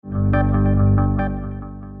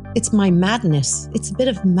It's my madness. It's a bit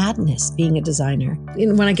of madness being a designer.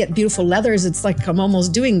 And when I get beautiful leathers, it's like I'm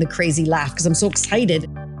almost doing the crazy laugh because I'm so excited.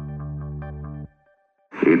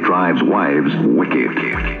 It drives wives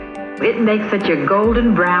wicked. It makes such a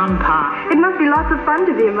golden brown pop. It must be lots of fun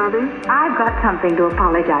to be a mother. I've got something to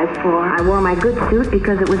apologize for. I wore my good suit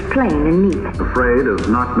because it was plain and neat. Afraid of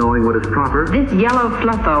not knowing what is proper? This yellow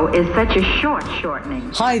fluffo is such a shortening.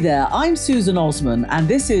 Hi there, I'm Susan Osman, and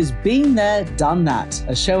this is Been There, Done That,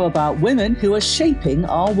 a show about women who are shaping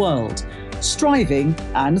our world, striving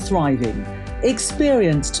and thriving.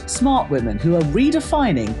 Experienced, smart women who are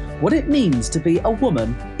redefining what it means to be a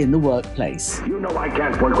woman in the workplace. You know I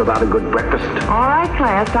can't work without a good breakfast. All right,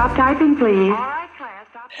 Claire, stop typing, please.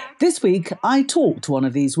 This week, I talked to one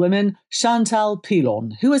of these women, Chantal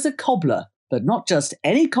Pilon, who is a cobbler, but not just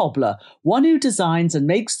any cobbler, one who designs and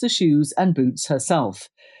makes the shoes and boots herself.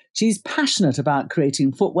 She's passionate about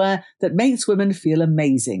creating footwear that makes women feel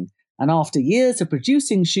amazing. And after years of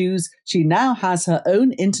producing shoes, she now has her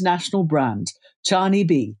own international brand, Chani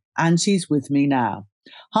B, and she's with me now.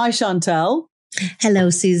 Hi, Chantal. Hello,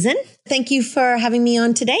 Susan. Thank you for having me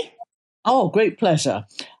on today. Oh, great pleasure.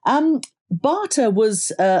 Bata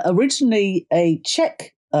was originally a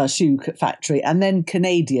Czech shoe factory and then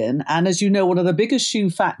Canadian. And as you know, one of the biggest shoe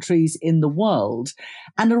factories in the world.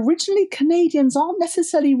 And originally, Canadians aren't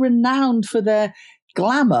necessarily renowned for their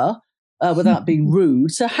glamour, without being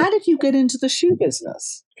rude. So how did you get into the shoe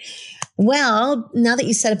business? Well, now that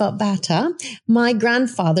you said about Bata, my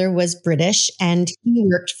grandfather was British and he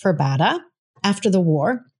worked for Bata after the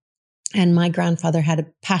war. And my grandfather had a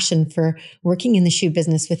passion for working in the shoe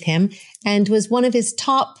business with him and was one of his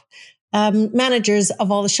top managers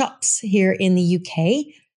of all the shops here in the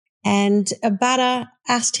UK. And Bata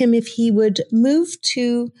asked him if he would move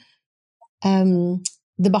to the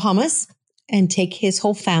Bahamas and take his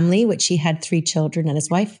whole family, which he had 3 children and his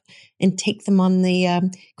wife, and take them on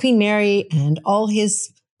the Queen Mary and all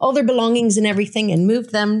their belongings and everything, and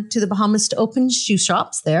moved them to the Bahamas to open shoe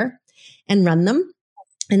shops there and run them.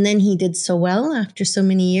 And then he did so well after so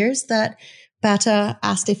many years that Bata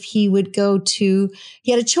asked if he would he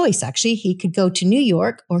had a choice actually. He could go to New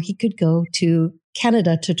York or he could go to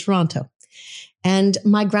Canada, to Toronto. And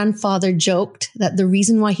my grandfather joked that the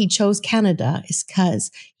reason why he chose Canada is because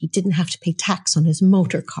he didn't have to pay tax on his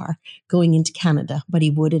motor car going into Canada, but he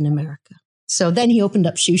would in America. So then he opened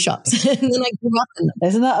up shoe shops and then I grew up in them.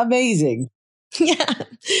 Isn't that amazing? Yeah.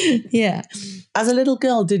 Yeah. As a little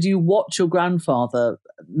girl, did you watch your grandfather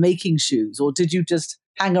making shoes or did you just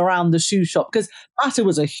hang around the shoe shop? Because Bata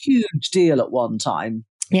was a huge deal at one time.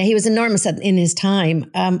 Yeah, he was enormous in his time.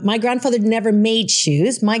 My grandfather never made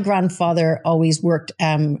shoes. My grandfather always worked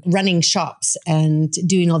running shops and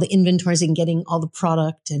doing all the inventories and getting all the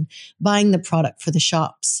product and buying the product for the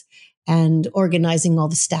shops and organizing all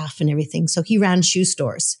the staff and everything. So he ran shoe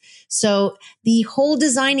stores. So the whole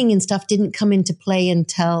designing and stuff didn't come into play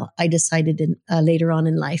until I decided later on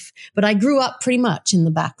in life. But I grew up pretty much in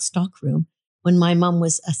the back stock room when my mom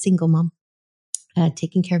was a single mom,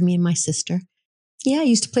 taking care of me and my sister. Yeah, I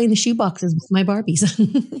used to play in the shoe boxes with my Barbies.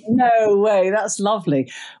 No way. That's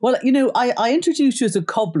lovely. Well, you know, I introduced you as a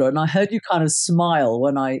cobbler and I heard you kind of smile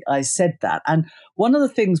when I said that. And one of the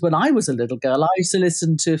things when I was a little girl, I used to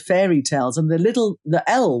listen to fairy tales and the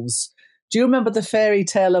elves. Do you remember the fairy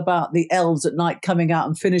tale about the elves at night coming out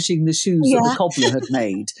and finishing the shoes that the cobbler had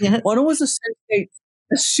made? Yeah. One always associates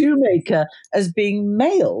a shoemaker as being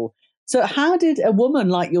male. So how did a woman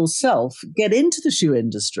like yourself get into the shoe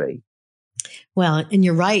industry? Well, and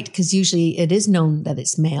you're right, because usually it is known that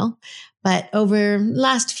it's male. But over the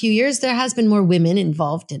last few years, there has been more women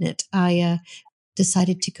involved in it. I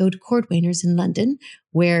decided to go to Cordwainers in London,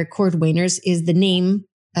 where Cordwainers is the name,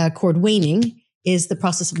 cordwaining is the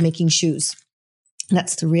process of making shoes.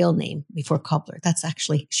 That's the real name before cobbler. That's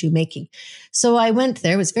actually shoemaking. So I went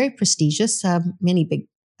there. It was very prestigious. Many big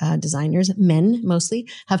designers, men mostly,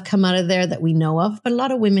 have come out of there that we know of, but a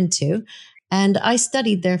lot of women too. And I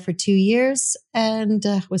studied there for 2 years and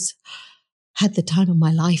had the time of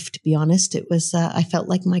my life, to be honest. It was, I felt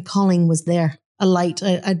like my calling was there. A light,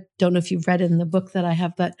 I don't know if you've read it in the book that I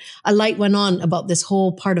have, but a light went on about this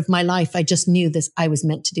whole part of my life. I just knew I was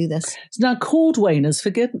meant to do this. Now, cordwainers,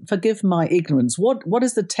 forgive my ignorance. What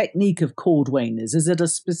is the technique of cordwainers? Is it a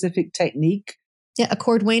specific technique? Yeah, a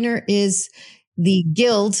cordwainer is the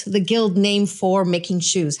guild name for making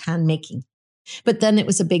shoes, hand making. But then it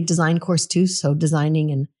was a big design course too, so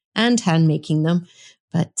designing and hand making them.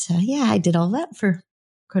 But I did all that for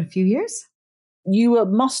quite a few years. You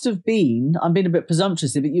must have been, I'm being a bit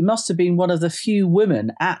presumptuous here, but you must have been one of the few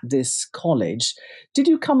women at this college. Did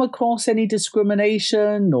you come across any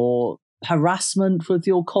discrimination or harassment with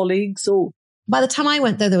your colleagues? Or by the time I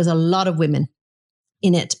went there was a lot of women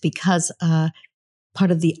in it because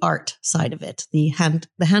part of the art side of it, the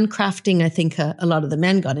handcrafting, I think a lot of the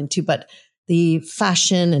men got into, but the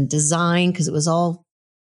fashion and design, because it was all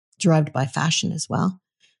derived by fashion as well.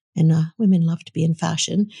 And women love to be in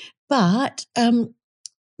fashion, but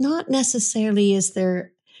not necessarily is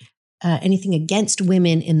there anything against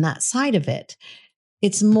women in that side of it.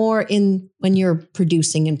 It's more in when you're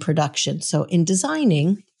producing in production. So in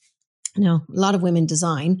designing, a lot of women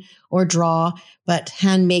design or draw, but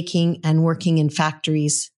handmaking and working in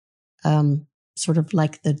factories, sort of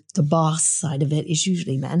like the boss side of it is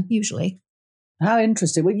usually men, usually. How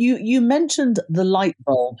interesting. Well, you mentioned the light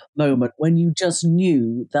bulb moment when you just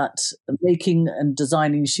knew that making and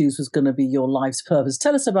designing shoes was going to be your life's purpose.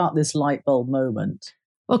 Tell us about this light bulb moment.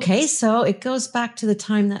 Okay, so it goes back to the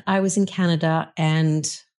time that I was in Canada and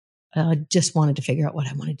just wanted to figure out what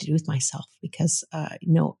I wanted to do with myself because,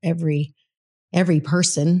 every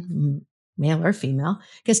person, male or female,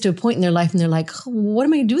 gets to a point in their life and they're like, what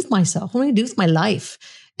am I going to do with myself? What am I going to do with my life?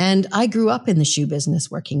 And I grew up in the shoe business,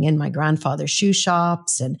 working in my grandfather's shoe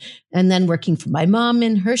shops and then working for my mom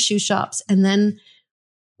in her shoe shops. And then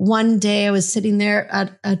one day I was sitting there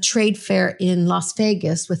at a trade fair in Las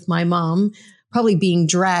Vegas with my mom, probably being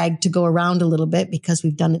dragged to go around a little bit because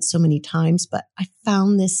we've done it so many times. But I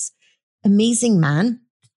found this amazing man,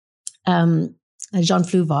 Jean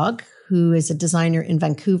Fluvog, who is a designer in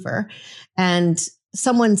Vancouver. And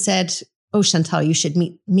someone said, oh, Chantal, you should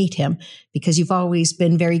meet him because you've always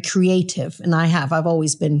been very creative. And I've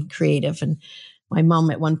always been creative. And my mom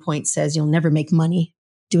at one point says, you'll never make money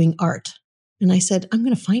doing art. And I said, I'm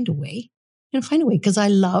going to find a way. I'm going to find a way because I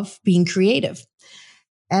love being creative.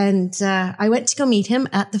 And I went to go meet him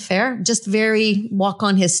at the fair, just walk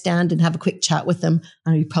on his stand and have a quick chat with him.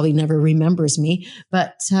 I know he probably never remembers me,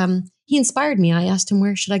 but he inspired me. I asked him,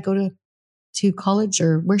 where should I go to college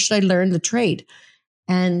or where should I learn the trade?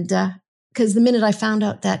 And because the minute I found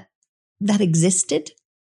out that existed,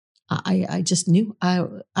 I just knew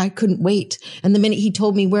I couldn't wait. And the minute he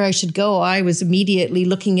told me where I should go, I was immediately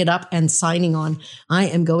looking it up and signing on. I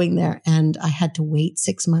am going there. And I had to wait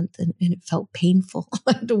 6 months and it felt painful.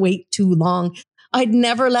 I had to wait too long. I'd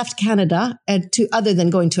never left Canada other than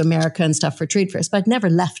going to America and stuff for trade fairs, but I'd never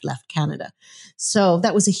left Canada. So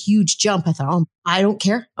that was a huge jump. I thought, oh, I don't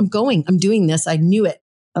care. I'm going. I'm doing this. I knew it.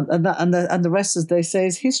 And the rest, as they say,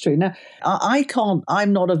 is history. Now,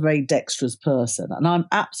 I'm not a very dexterous person, and I'm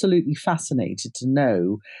absolutely fascinated to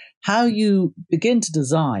know how you begin to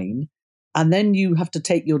design, and then you have to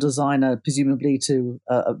take your designer, presumably, to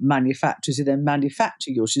manufacturers who then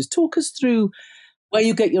manufacture your shoes. Talk us through where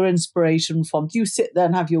you get your inspiration from. Do you sit there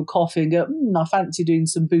and have your coffee and go, I fancy doing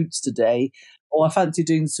some boots today, or I fancy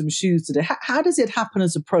doing some shoes today? How does it happen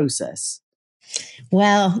as a process?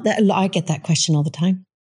 Well, I get that question all the time.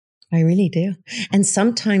 I really do. And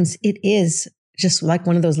sometimes it is just like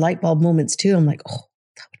one of those light bulb moments too. I'm like, oh,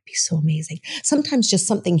 that would be so amazing. Sometimes just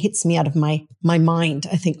something hits me out of my mind.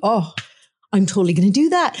 I think, oh, I'm totally going to do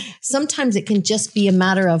that. Sometimes it can just be a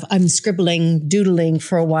matter of I'm scribbling, doodling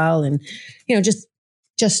for a while and, just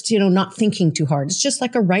not thinking too hard. It's just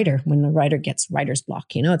like a writer when the writer gets writer's block.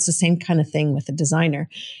 It's the same kind of thing with a designer.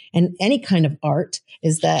 And any kind of art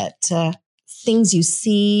is that things you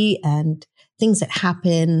see and things that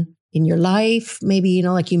happen in your life, maybe,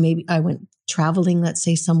 I went traveling, let's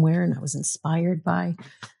say somewhere, and I was inspired by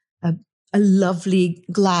a lovely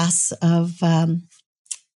glass of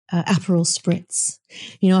Aperol Spritz.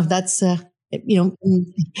 That's,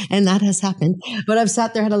 and that has happened. But I've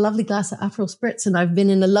sat there, had a lovely glass of Aperol Spritz, and I've been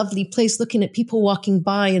in a lovely place looking at people walking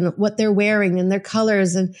by and what they're wearing and their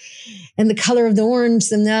colors and the color of the orange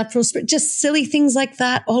and the Aperol Spritz, just silly things like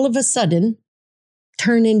that. All of a sudden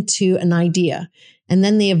turn into an idea. And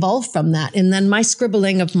then they evolve from that. And then my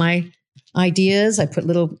scribbling of my ideas, I put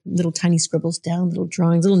little tiny scribbles down, little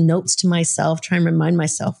drawings, little notes to myself, try and remind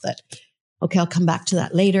myself that, okay, I'll come back to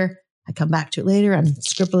that later. I come back to it later. I'm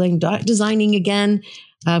scribbling, designing again.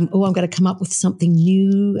 I'm going to come up with something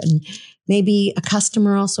new. And maybe a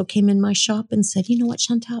customer also came in my shop and said, you know what,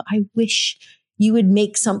 Chantal, I wish you would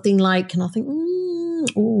make something like, and I'll think,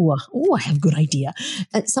 I have a good idea.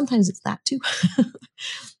 And sometimes it's that too.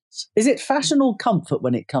 Is it fashion or comfort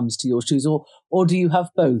when it comes to your shoes, or do you have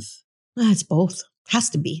both? It's both. Has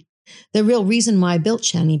to be. The real reason why I built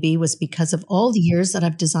Shani B was because of all the years that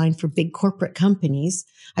I've designed for big corporate companies.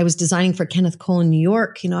 I was designing for Kenneth Cole in New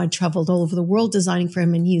York. I traveled all over the world designing for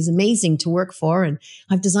him, and he's amazing to work for. And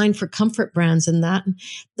I've designed for comfort brands and that. And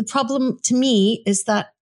the problem to me is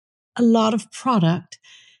that a lot of product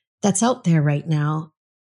that's out there right now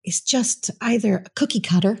is just either a cookie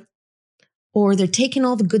cutter or they're taking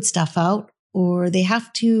all the good stuff out, or they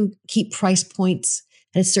have to keep price points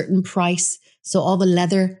at a certain price. So all the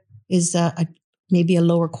leather is maybe a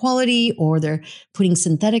lower quality, or they're putting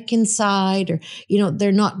synthetic inside, or,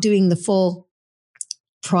 they're not doing the full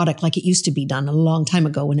product like it used to be done a long time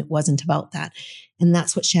ago when it wasn't about that. And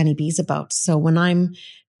that's what Shani B is about. So when I'm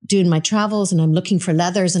doing my travels and I'm looking for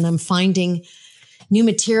leathers and I'm finding new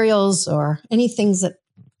materials or any things that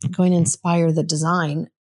are going to inspire the design,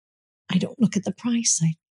 I don't look at the price.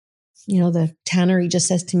 The tannery just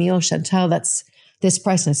says to me, "Oh, Chantal, that's this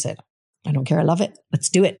price." And I said, "I don't care. I love it. Let's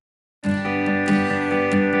do it."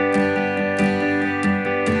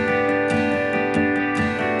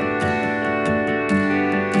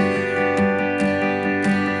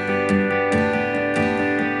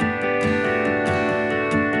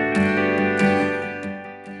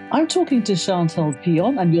 I'm talking to Chantal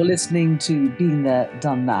Pillon, and you're listening to Been There,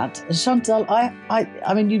 Done That. Chantal,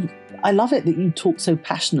 I love it that you talk so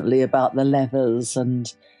passionately about the leathers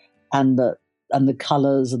and the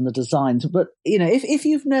colours and the designs. But if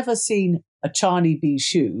you've never seen a Shani B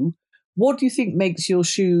shoe, what do you think makes your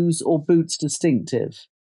shoes or boots distinctive?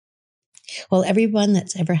 Well, everyone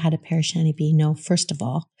that's ever had a pair of Shani B know, first of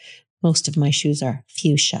all, most of my shoes are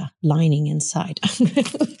fuchsia lining inside.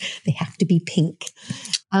 They have to be pink.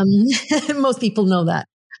 Most people know that.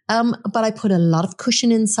 But I put a lot of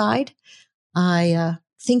cushion inside. I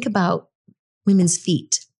think about women's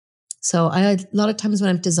feet. So a lot of times when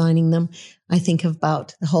I'm designing them, I think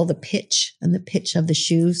about the pitch and the pitch of the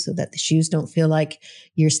shoes, so that the shoes don't feel like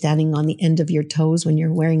you're standing on the end of your toes when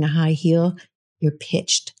you're wearing a high heel. You're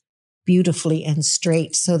pitched beautifully and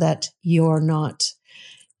straight so that you're not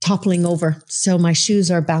toppling over. So my shoes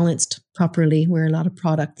are balanced properly, where a lot of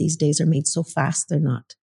product these days are made so fast, they're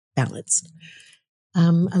not balanced.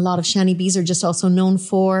 A lot of Shani B's are just also known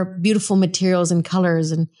for beautiful materials and colors.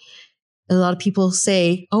 And a lot of people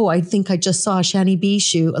say, "Oh, I think I just saw a Shani B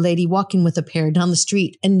shoe, a lady walking with a pair down the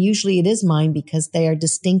street." And usually it is mine, because they are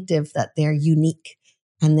distinctive, that they're unique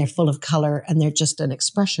and they're full of color, and they're just an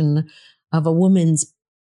expression of a woman's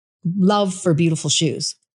love for beautiful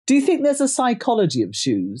shoes. Do you think there's a psychology of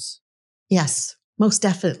shoes? Yes, most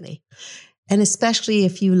definitely. And especially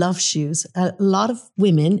if you love shoes, a lot of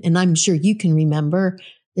women, and I'm sure you can remember,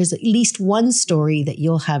 there's at least one story that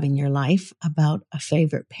you'll have in your life about a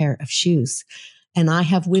favorite pair of shoes. And I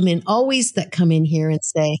have women always that come in here and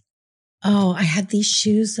say, "Oh, I had these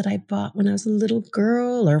shoes that I bought when I was a little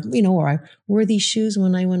girl," or I wore these shoes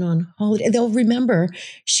when I went on holiday. They'll remember.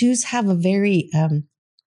 Shoes have a very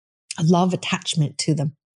a love attachment to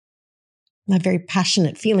them. A very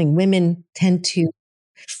passionate feeling. Women tend to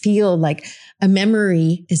feel like a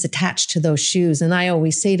memory is attached to those shoes. And I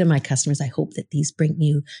always say to my customers, I hope that these bring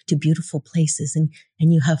you to beautiful places and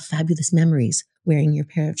you have fabulous memories wearing your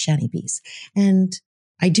pair of Shani B's. And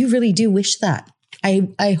I really do wish that.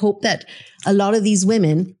 I hope that a lot of these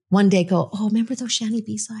women one day go, "Oh, remember those Shani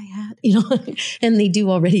B's I had?" And they do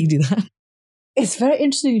already do that. It's very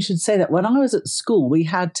interesting you should say that. When I was at school, we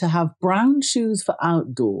had to have brown shoes for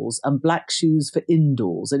outdoors and black shoes for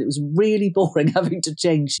indoors. And it was really boring having to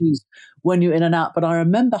change shoes when you're in and out. But I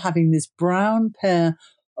remember having this brown pair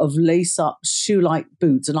of lace-up shoe-like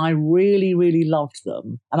boots, and I really, really loved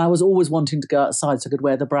them. And I was always wanting to go outside so I could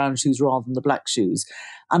wear the brown shoes rather than the black shoes.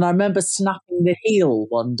 And I remember snapping the heel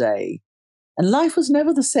one day. And life was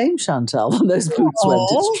never the same, Chantal, when those boots went.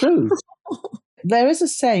 It's true. There is a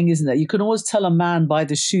saying, isn't there? You can always tell a man by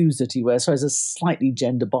the shoes that he wears. So it's a slightly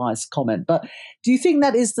gender-biased comment. But do you think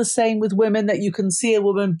that is the same with women, that you can see a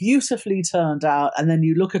woman beautifully turned out and then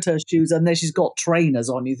you look at her shoes and then she's got trainers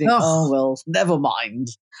on? You think, oh well, never mind.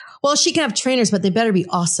 Well, she can have trainers, but they better be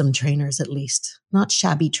awesome trainers at least, not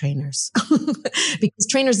shabby trainers. Because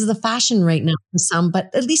trainers is the fashion right now for some, but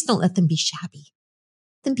at least don't let them be shabby.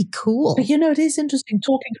 Let them be cool. But it is interesting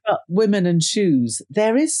talking about women and shoes.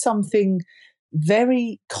 There is something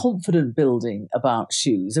very confident building about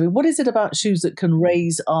shoes. I mean, what is it about shoes that can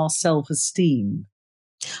raise our self-esteem?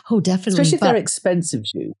 Oh, definitely. Especially if they're expensive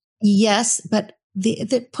shoes. Yes, but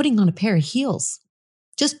they're putting on a pair of heels.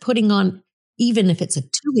 Just putting on, even if it's a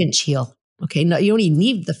 2-inch heel. Okay, no, you don't even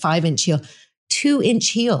need the 5-inch heel. 2-inch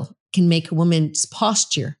heel can make a woman's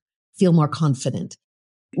posture feel more confident.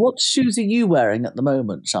 What shoes are you wearing at the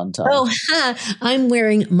moment, Chantal? Oh, I'm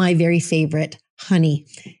wearing my very favorite, Honey.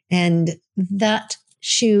 And that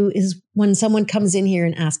shoe is when someone comes in here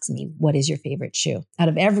and asks me, "What is your favorite shoe?" Out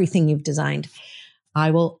of everything you've designed, I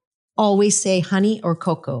will always say Honey or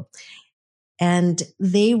Coco. And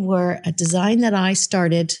they were a design that I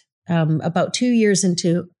started about 2 years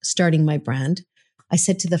into starting my brand. I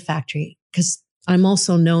said to the factory, because I'm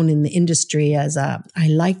also known in the industry as I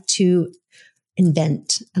like to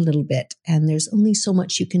invent a little bit. And there's only so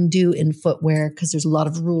much you can do in footwear because there's a lot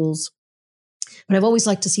of rules. But I've always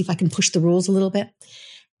liked to see if I can push the rules a little bit.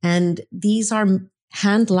 And these are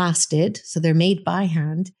hand lasted. So they're made by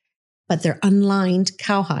hand, but they're unlined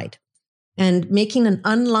cowhide. And making an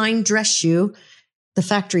unlined dress shoe, the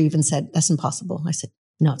factory even said, that's impossible. I said,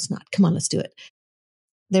 no, it's not. Come on, let's do it.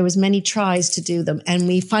 There was many tries to do them and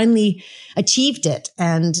we finally achieved it.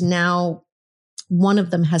 And now one of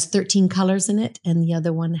them has 13 colors in it and the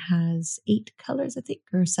other one has 8 colors, I think,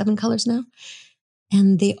 or 7 colors now.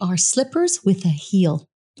 And they are slippers with a heel,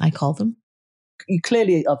 I call them. You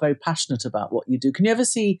clearly are very passionate about what you do. Can you ever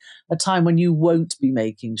see a time when you won't be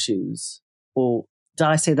making shoes? Or did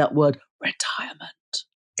I say that word, retirement?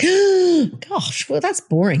 Gosh, well, that's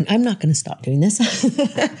boring. I'm not going to stop doing this.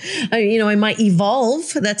 I might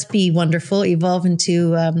evolve. That's be wonderful. Evolve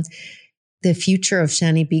into the future of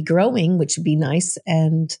Shani Bee growing, which would be nice.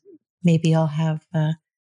 And maybe I'll have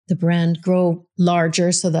the brand grow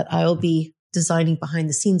larger so that I'll be designing behind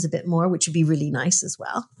the scenes a bit more, which would be really nice as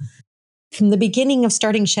well. From the beginning of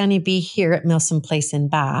starting Shani Bee here at Milsom Place in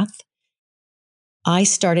Bath, I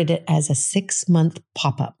started it as a 6-month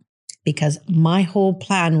pop-up because my whole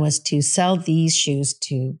plan was to sell these shoes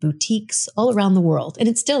to boutiques all around the world. And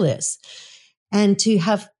it still is. And to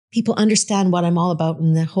have people understand what I'm all about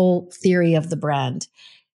and the whole theory of the brand.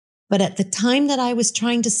 But at the time that I was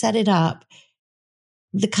trying to set it up,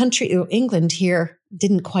 the country, England here,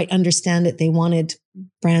 didn't quite understand it. They wanted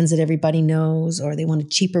brands that everybody knows, or they wanted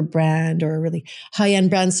cheaper brand or a really high-end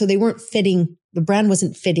brand. So they weren't fitting, the brand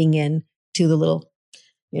wasn't fitting in to the little,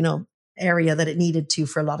 area that it needed to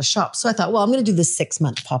for a lot of shops. So I thought, well, I'm going to do this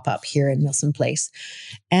 6-month pop-up here in Milsom Place.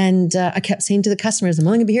 And I kept saying to the customers, I'm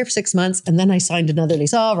only going to be here for 6 months. And then I signed another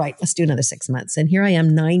lease. All right, let's do another 6 months. And here I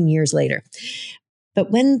am 9 years later.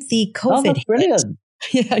 But when the COVID that's brilliant.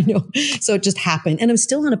 hit, yeah, I know. So it just happened. And I'm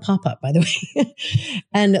still on a pop-up, by the way.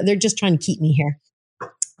 And they're just trying to keep me here.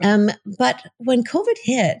 But when COVID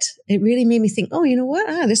hit, it really made me think, oh, you know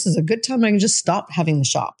what? This is a good time. I can just stop having the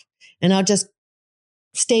shop and I'll just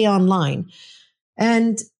stay online.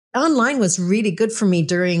 And online was really good for me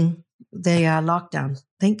during the lockdown.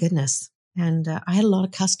 Thank goodness. And I had a lot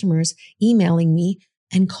of customers emailing me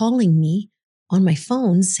and calling me on my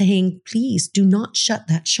phone saying, please do not shut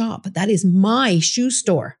that shop. That is my shoe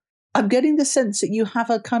store. I'm getting the sense that you have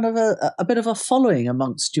a kind of a bit of a following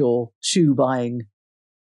amongst your shoe buying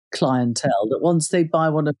clientele, that once they buy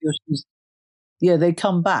one of your shoes, they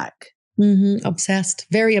come back. Mm-hmm. Obsessed,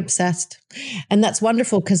 very obsessed. And that's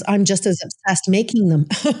wonderful because I'm just as obsessed making them.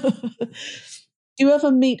 Do you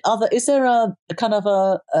ever meet is there a kind of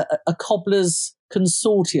a cobblers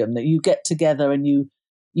consortium that you get together and you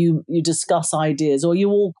discuss ideas, or are you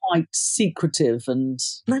all quite secretive? And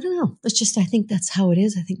I don't know. I think that's how it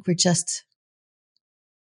is. I think we're just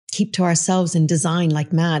keep to ourselves and design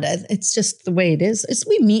like mad. It's just the way it is.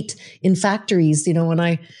 We meet in factories,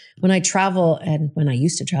 when I travel, and when I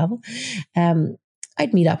used to travel,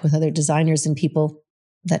 I'd meet up with other designers and people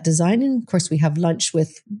that design. And of course, we have lunch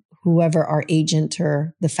with whoever our agent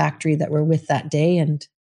or the factory that we're with that day and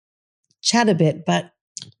chat a bit, but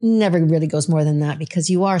never really goes more than that because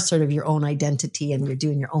you are sort of your own identity and you're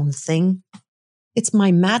doing your own thing. It's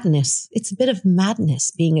my madness. It's a bit of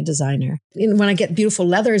madness being a designer. And when I get beautiful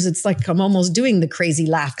leathers, it's like I'm almost doing the crazy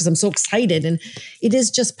laugh because I'm so excited. And it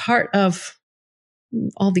is just part of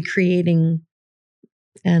all the creating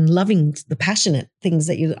and loving the passionate things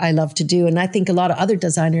that I love to do. And I think a lot of other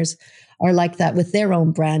designers are like that with their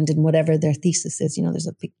own brand and whatever their thesis is. There's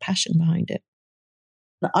a big passion behind it.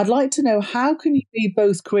 I'd like to know, how can you be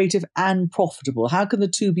both creative and profitable? How can the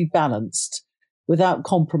two be balanced without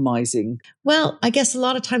compromising? Well, I guess a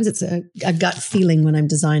lot of times it's a gut feeling when I'm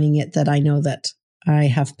designing it that I know that I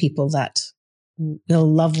have people that will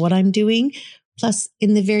love what I'm doing. Plus,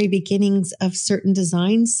 in the very beginnings of certain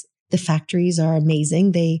designs, the factories are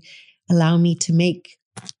amazing. They allow me to make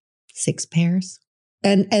 6 pairs.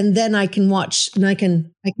 And then I can watch and I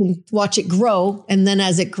can watch it grow. And then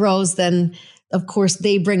as it grows, then of course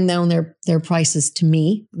they bring down their prices to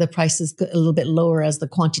me. The prices go a little bit lower as the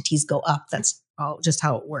quantities go up. That's just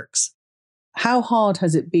how it works. How hard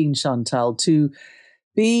has it been, Chantal, to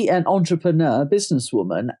be an entrepreneur,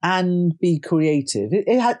 businesswoman, and be creative?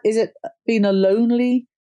 Is it been a lonely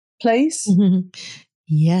place? Mm-hmm.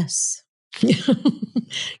 Yes.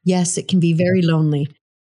 Yes, it can be very lonely.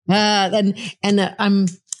 Many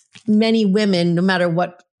women, no matter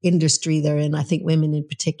what industry they're in, I think women in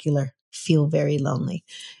particular feel very lonely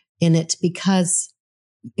in it, because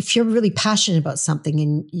if you're really passionate about something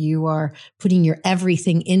and you are putting your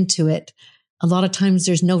everything into it, a lot of times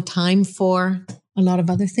there's no time for a lot of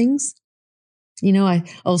other things.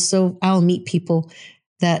 I'll meet people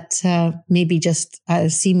that maybe just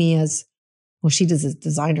see me as, well, she does a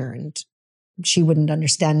designer and she wouldn't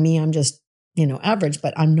understand me. I'm just, average,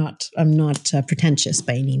 but I'm not pretentious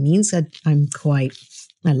by any means. I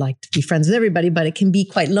like to be friends with everybody, but it can be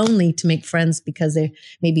quite lonely to make friends because they're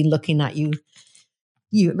maybe looking at you.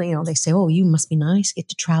 They say, oh, you must be nice, get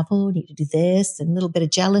to travel, need to do this, and a little bit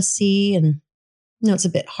of jealousy. And, it's a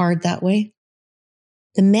bit hard that way.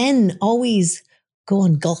 The men always go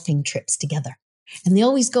on golfing trips together. And they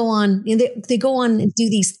always go on, they go on and do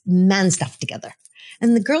these man stuff together.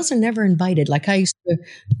 And the girls are never invited. Like I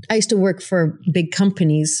used to work for big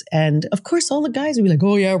companies. And of course, all the guys would be like,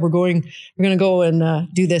 oh yeah, we're going to go and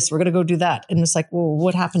do this. We're going to go do that. And it's like, well,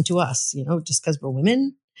 what happened to us? Just because we're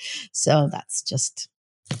women. So that's just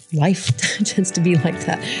life tends to be like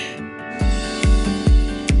that.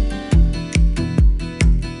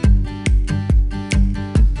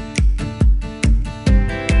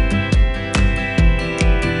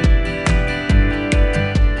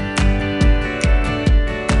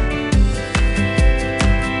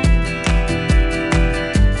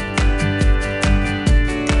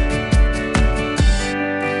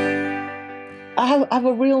 I have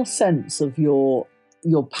a real sense of your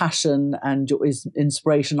passion and your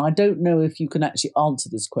inspiration. I don't know if you can actually answer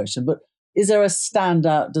this question, but is there a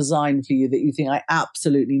standout design for you that you think I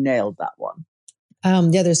absolutely nailed that one?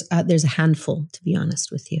 Yeah, there's a handful, to be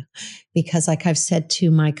honest with you, because like I've said to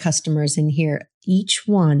my customers in here, each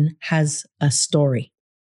one has a story.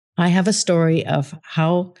 I have a story of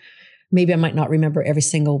how, maybe I might not remember every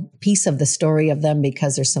single piece of the story of them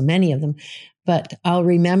because there's so many of them, but I'll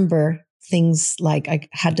remember things like I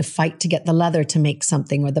had to fight to get the leather to make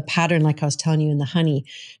something, or the pattern, like I was telling you in the honey,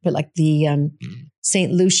 but like the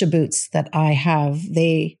St. Lucia boots that I have,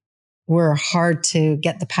 they were hard to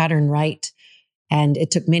get the pattern right. And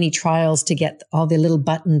it took many trials to get all the little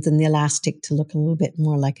buttons and the elastic to look a little bit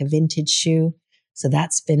more like a vintage shoe. So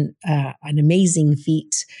that's been an amazing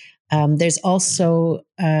feat. There's also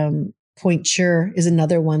Pointure is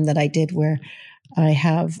another one that I did where I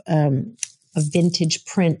have a vintage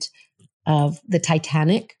print of the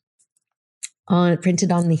Titanic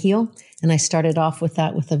printed on the heel. And I started off with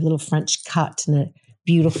that with a little French cut and a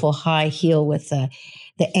beautiful high heel with the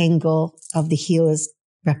angle of the heel is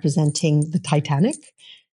representing the Titanic,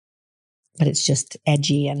 but it's just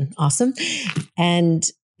edgy and awesome. And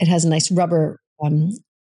it has a nice rubber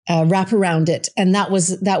wrap around it. And that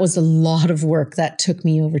was a lot of work. That took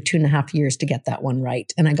me over 2.5 years to get that one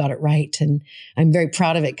right. And I got it right. And I'm very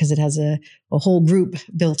proud of it because it has a whole group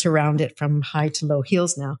built around it from high to low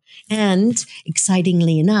heels now. And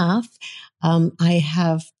excitingly enough, I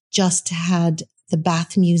have just had the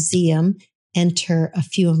Bath Museum enter a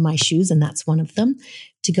few of my shoes, and that's one of them,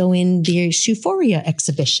 to go in the Shoephoria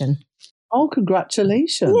exhibition. Oh,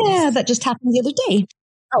 congratulations. Yeah, that just happened the other day.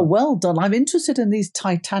 Oh, well done. I'm interested in these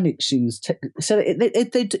Titanic shoes. So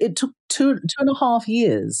it took 2.5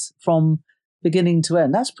 years from beginning to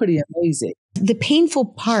end. That's pretty amazing. The painful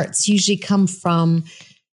parts usually come from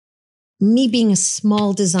me being a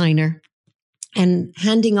small designer and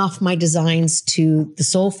handing off my designs to the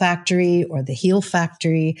sole factory or the heel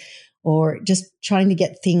factory, or just trying to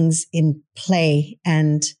get things in play.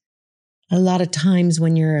 And a lot of times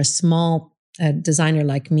when you're a small designer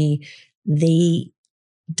like me, they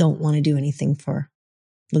don't want to do anything for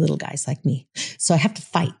the little guys like me. So I have to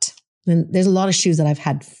fight. And there's a lot of shoes that I've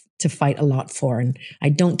had to fight a lot for. And I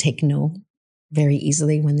don't take no very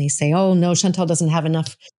easily when they say, oh, no, Chantal doesn't have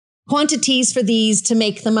enough quantities for these to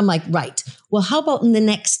make them. I'm like, right. Well, how about in the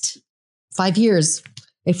next 5 years?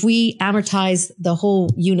 If we amortize the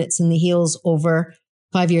whole units in the heels over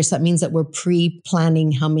 5 years, that means that we're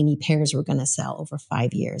pre-planning how many pairs we're going to sell over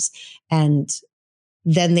 5 years. And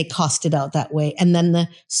then they cost it out that way. And then the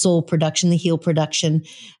sole production, the heel production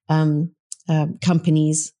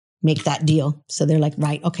companies make that deal. So they're like,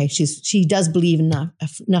 right, okay, she does believe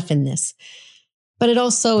enough in this. But it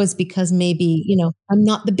also is because maybe, I'm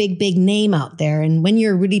not the big name out there. And when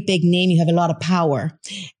you're a really big name, you have a lot of power.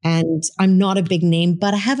 And I'm not a big name,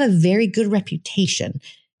 but I have a very good reputation.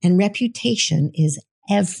 And reputation is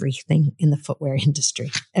everything in the footwear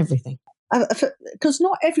industry, everything. Because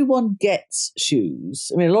not everyone gets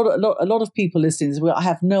shoes. I mean, a lot of people listening, well, I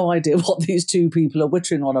have no idea what these two people are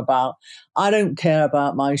wittering on about. I don't care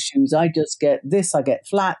about my shoes. I just get this. I get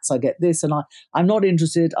flats. I get this, and I'm not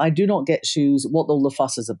interested. I do not get shoes. What all the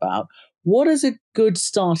fuss is about. What is a good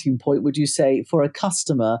starting point, would you say, for a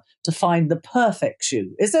customer to find the perfect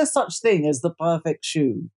shoe? Is there such thing as the perfect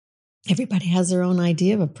shoe? Everybody has their own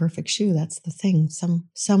idea of a perfect shoe. That's the thing.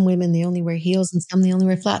 Some women, they only wear heels, and some they only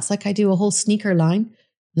wear flats. Like I do a whole sneaker line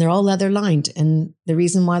They're all leather lined. And the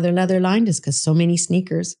reason why they're leather lined is because so many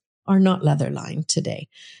sneakers are not leather lined today.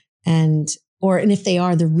 And if they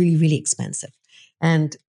are, they're really, really expensive.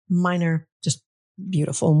 And mine are just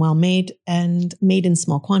beautiful and well made and made in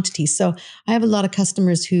small quantities. So I have a lot of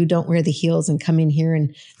customers who don't wear the heels and come in here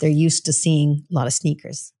and they're used to seeing a lot of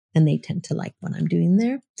sneakers and they tend to like what I'm doing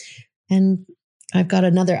there. And I've got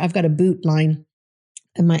a boot line,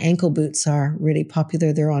 and my ankle boots are really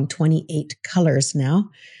popular. They're on 28 colors now,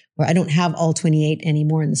 where I don't have all 28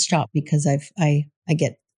 anymore in the shop because I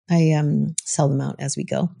sell them out as we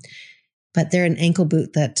go. But they're an ankle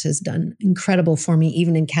boot that has done incredible for me.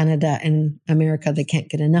 Even in Canada and America, they can't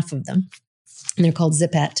get enough of them. And they're called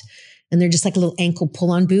Zippette. And they're just like a little ankle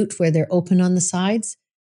pull-on boot where they're open on the sides.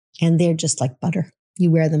 And they're just like butter. You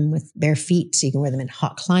wear them with bare feet. So you can wear them in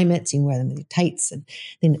hot climates. You can wear them with tights and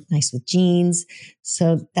they're nice with jeans.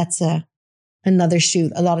 So that's another shoe.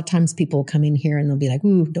 A lot of times people will come in here and they'll be like,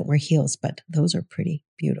 ooh, don't wear heels. But those are pretty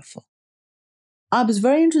beautiful. I was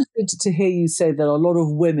very interested to hear you say that a lot of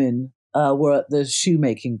women were at the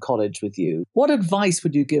shoemaking college with you. What advice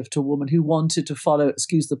would you give to a woman who wanted to follow,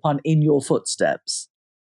 excuse the pun, in your footsteps?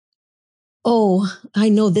 Oh, I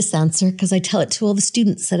know this answer because I tell it to all the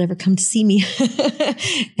students that ever come to see me.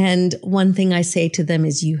 And one thing I say to them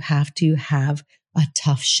is you have to have a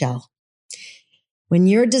tough shell. When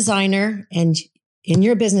you're a designer and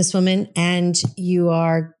you're a businesswoman and you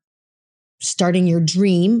are starting your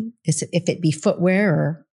dream, if it be footwear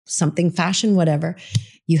or something fashion, whatever,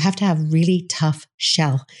 you have to have really tough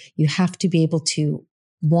shell. You have to be able to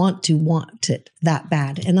want it that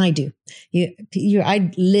bad. And I do.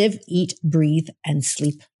 I live, eat, breathe, and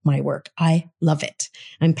sleep my work. I love it.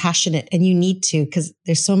 I'm passionate, and you need to, because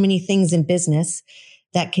there's so many things in business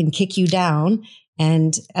that can kick you down.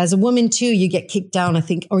 And as a woman too, you get kicked down, I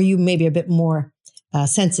think, or you may be a bit more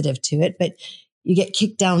sensitive to it, but you get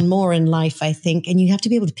kicked down more in life, I think. And you have to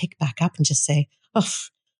be able to pick back up and just say, oh,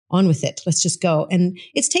 on with it. Let's just go. And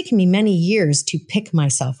it's taken me many years to pick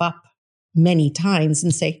myself up many times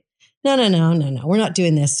and say, no, we're not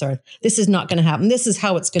doing this, or this is not going to happen. This is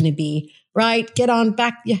how it's going to be, right? Get on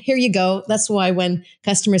back. Yeah, here you go. That's why when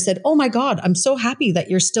customers said, oh my God, I'm so happy that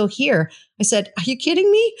you're still here. I said, are you kidding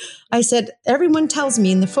me? I said, everyone tells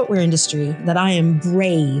me in the footwear industry that I am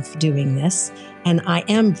brave doing this, and I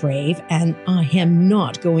am brave, and I am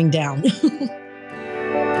not going down.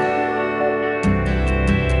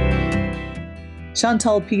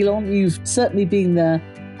 Chantal Pilon, you've certainly been there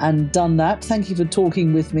and done that. Thank you for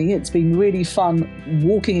talking with me. It's been really fun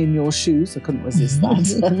walking in your shoes. I couldn't resist that.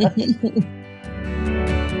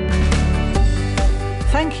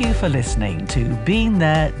 Thank you for listening to Been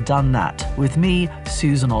There, Done That with me,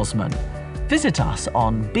 Susan Osman. Visit us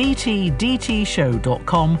on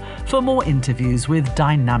btdtshow.com for more interviews with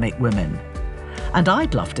dynamic women. And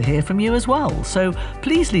I'd love to hear from you as well, so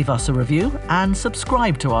please leave us a review and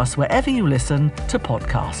subscribe to us wherever you listen to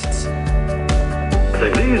podcasts.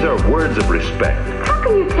 These are words of respect. How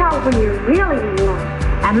can you tell when you're really in love?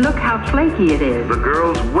 And look how flaky it is. The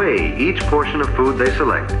girls weigh each portion of food they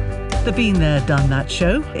select. The Been There, Done That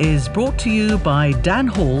show is brought to you by Dan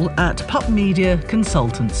Hall at Pup Media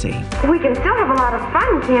Consultancy. We can still have a lot of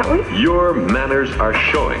fun, can't we? Your manners are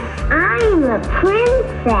showing. I'm a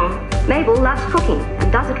princess. Mabel loves cooking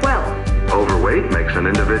and does it well. Overweight makes an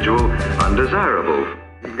individual undesirable.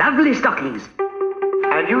 Lovely stockings.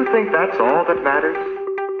 And you think that's all that matters?